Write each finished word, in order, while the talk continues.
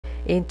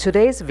In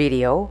today's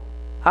video,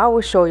 I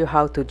will show you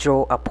how to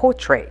draw a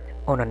portrait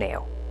on a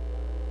nail.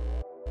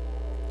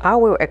 I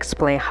will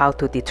explain how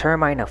to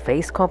determine a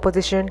face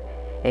composition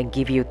and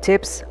give you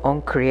tips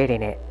on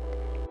creating it.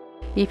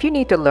 If you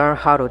need to learn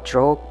how to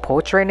draw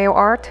portrait nail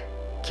art,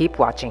 keep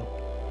watching.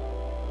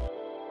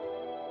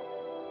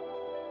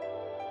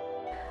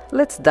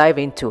 Let's dive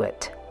into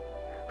it.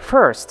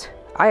 First,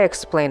 I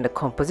explain the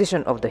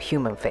composition of the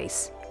human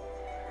face.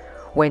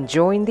 When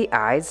drawing the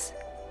eyes,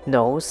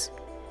 nose,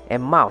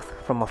 and mouth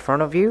from a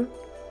front view,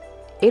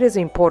 it is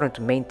important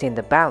to maintain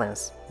the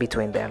balance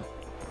between them.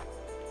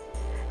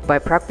 By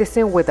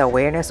practicing with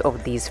awareness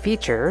of these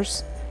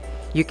features,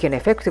 you can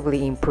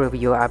effectively improve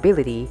your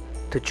ability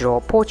to draw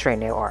portrait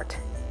nail art.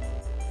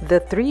 The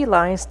 3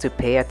 lines to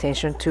pay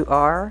attention to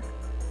are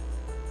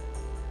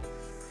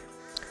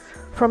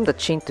from the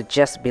chin to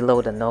just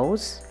below the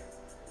nose,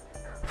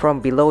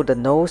 from below the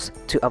nose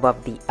to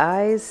above the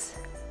eyes,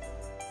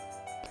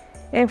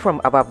 and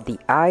from above the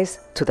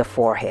eyes to the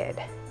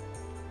forehead.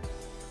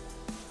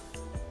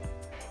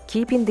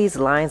 Keeping these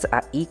lines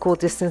at equal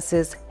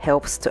distances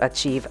helps to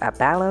achieve a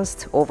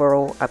balanced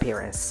overall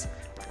appearance.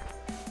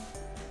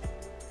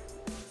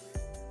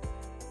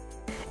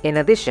 In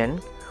addition,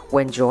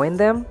 when drawing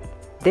them,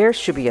 there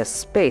should be a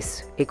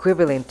space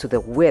equivalent to the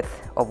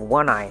width of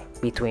one eye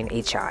between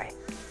each eye.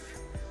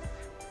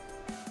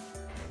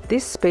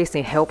 This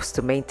spacing helps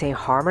to maintain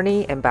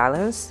harmony and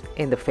balance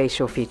in the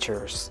facial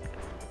features.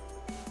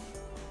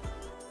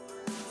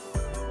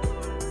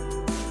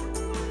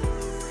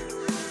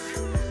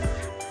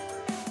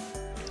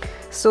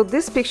 So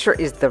this picture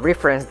is the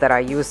reference that I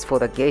used for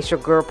the Geisha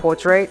girl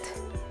portrait.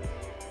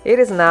 It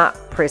is not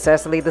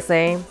precisely the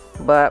same,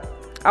 but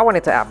I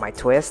wanted to add my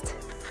twist.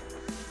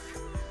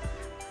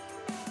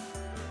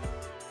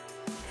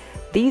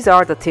 These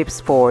are the tips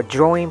for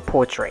drawing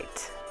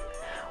portraits.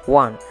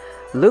 1.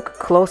 Look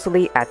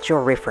closely at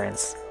your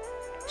reference.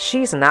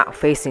 She's not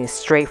facing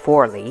straight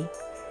forwardly,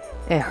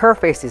 and her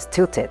face is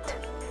tilted.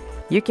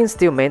 You can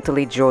still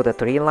mentally draw the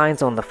 3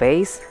 lines on the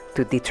face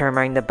to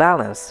determine the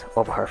balance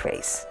of her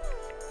face.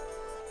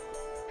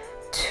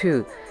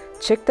 2.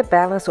 Check the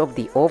balance of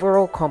the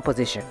overall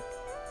composition.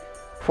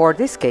 For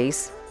this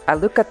case, I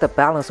look at the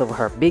balance of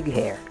her big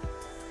hair.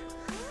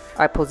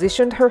 I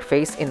positioned her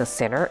face in the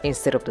center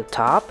instead of the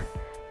top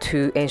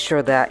to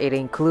ensure that it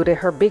included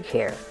her big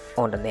hair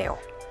on the nail.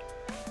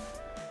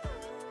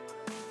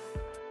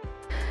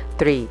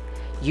 3.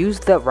 Use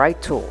the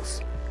right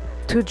tools.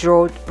 To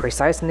draw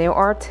precise nail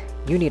art,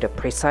 you need a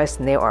precise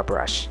nail art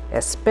brush,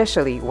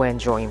 especially when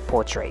drawing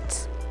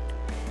portraits.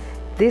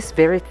 This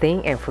very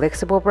thin and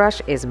flexible brush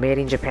is made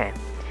in Japan.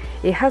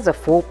 It has a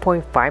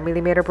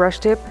 4.5mm brush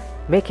tip,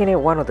 making it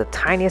one of the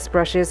tiniest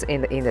brushes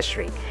in the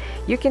industry.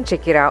 You can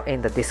check it out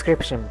in the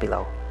description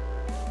below.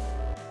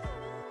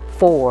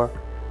 4.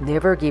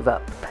 Never give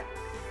up.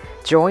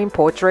 Drawing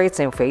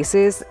portraits and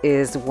faces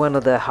is one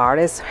of the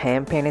hardest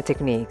hand-painted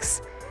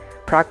techniques.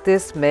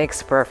 Practice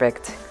makes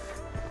perfect.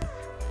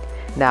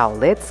 Now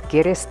let's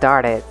get it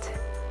started.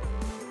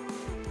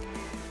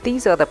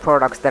 These are the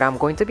products that I'm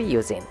going to be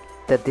using.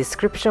 The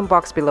description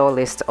box below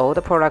lists all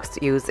the products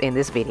used in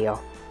this video.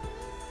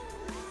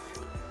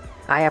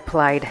 I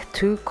applied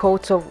 2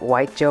 coats of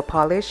white gel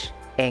polish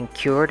and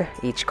cured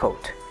each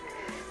coat.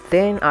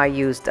 Then I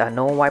used a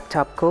non-wipe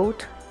top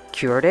coat,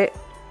 cured it,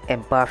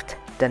 and buffed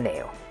the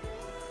nail.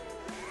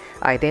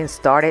 I then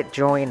started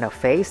drawing a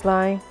face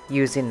line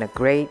using a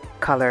gray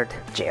colored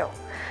gel.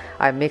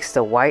 I mixed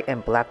the white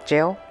and black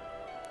gel.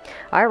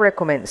 I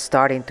recommend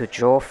starting to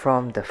draw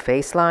from the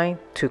face line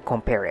to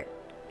compare it.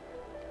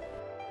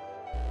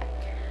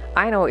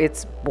 I know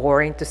it's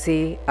boring to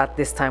see at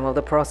this time of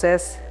the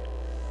process,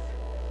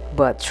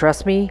 but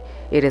trust me,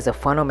 it is a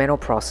fundamental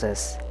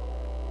process.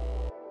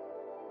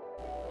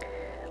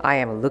 I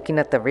am looking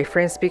at the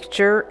reference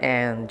picture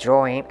and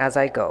drawing as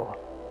I go.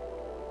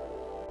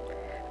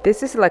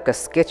 This is like a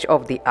sketch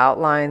of the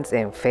outlines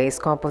and face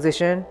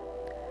composition.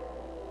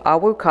 I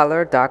will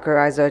color darker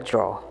as I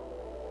draw.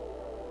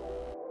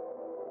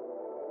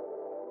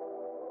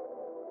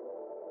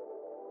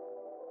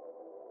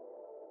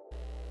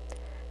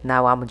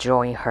 Now I'm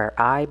drawing her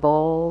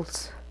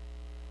eyeballs.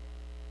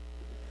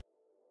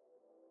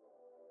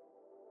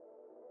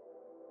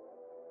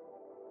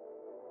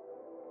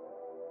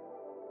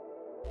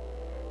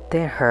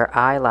 Then her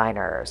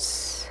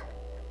eyeliners.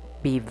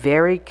 Be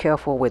very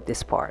careful with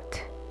this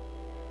part.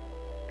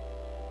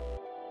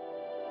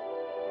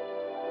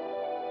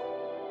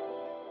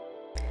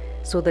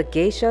 So the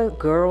Geisha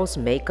girl's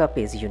makeup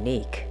is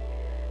unique.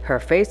 Her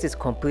face is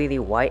completely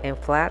white and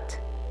flat,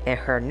 and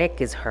her neck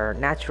is her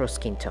natural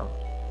skin tone.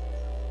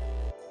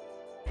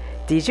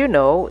 Did you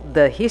know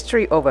the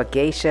history of a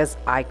geisha's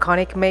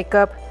iconic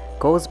makeup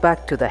goes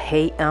back to the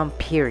Heian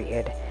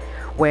period,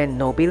 when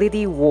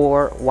nobility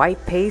wore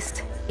white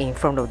paste in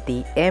front of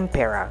the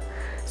emperor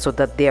so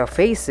that their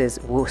faces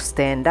would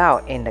stand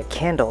out in the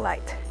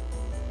candlelight.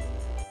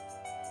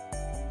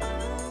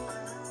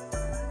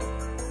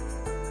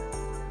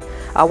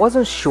 I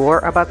wasn't sure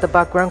about the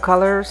background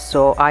color,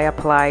 so I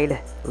applied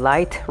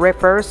light red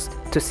first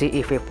to see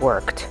if it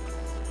worked.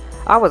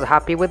 I was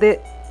happy with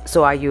it,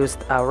 so I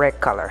used a red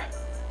color.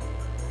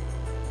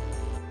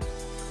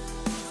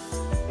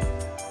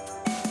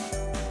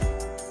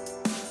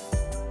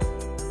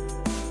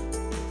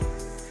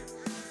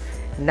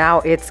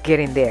 Now it's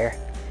getting there.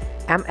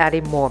 I'm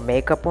adding more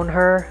makeup on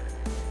her.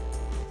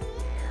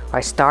 I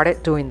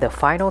started doing the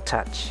final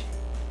touch.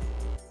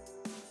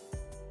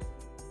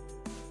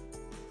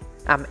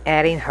 I'm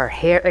adding her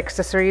hair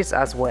accessories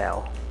as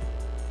well.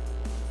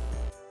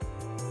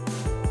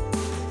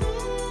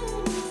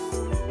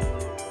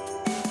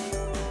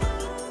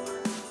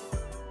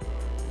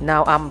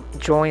 Now I'm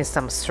drawing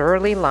some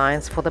swirly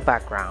lines for the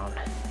background.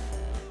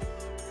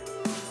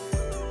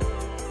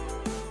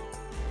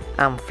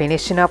 I'm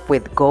finishing up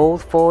with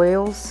gold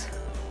foils.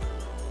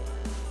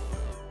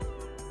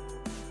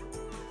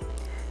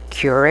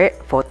 Cure it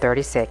for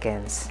 30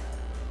 seconds.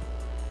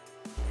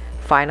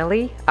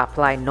 Finally,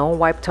 apply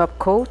non-wipe top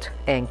coat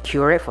and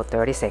cure it for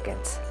 30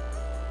 seconds.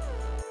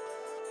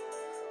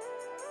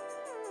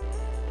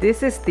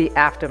 This is the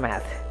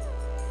aftermath.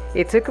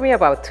 It took me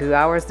about 2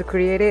 hours to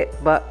create it,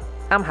 but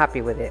I'm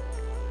happy with it.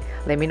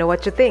 Let me know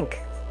what you think.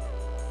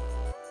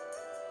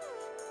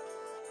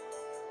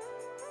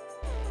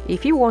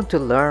 If you want to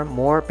learn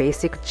more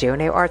basic gel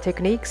nail art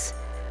techniques,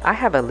 I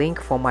have a link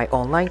for my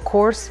online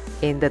course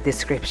in the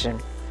description.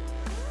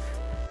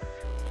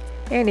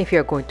 And if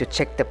you're going to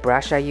check the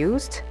brush I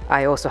used,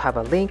 I also have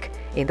a link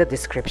in the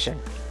description.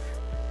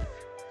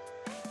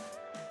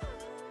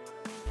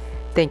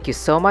 Thank you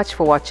so much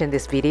for watching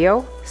this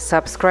video.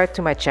 Subscribe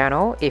to my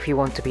channel if you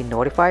want to be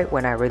notified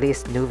when I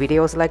release new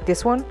videos like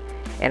this one,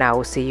 and I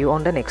will see you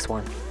on the next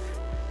one.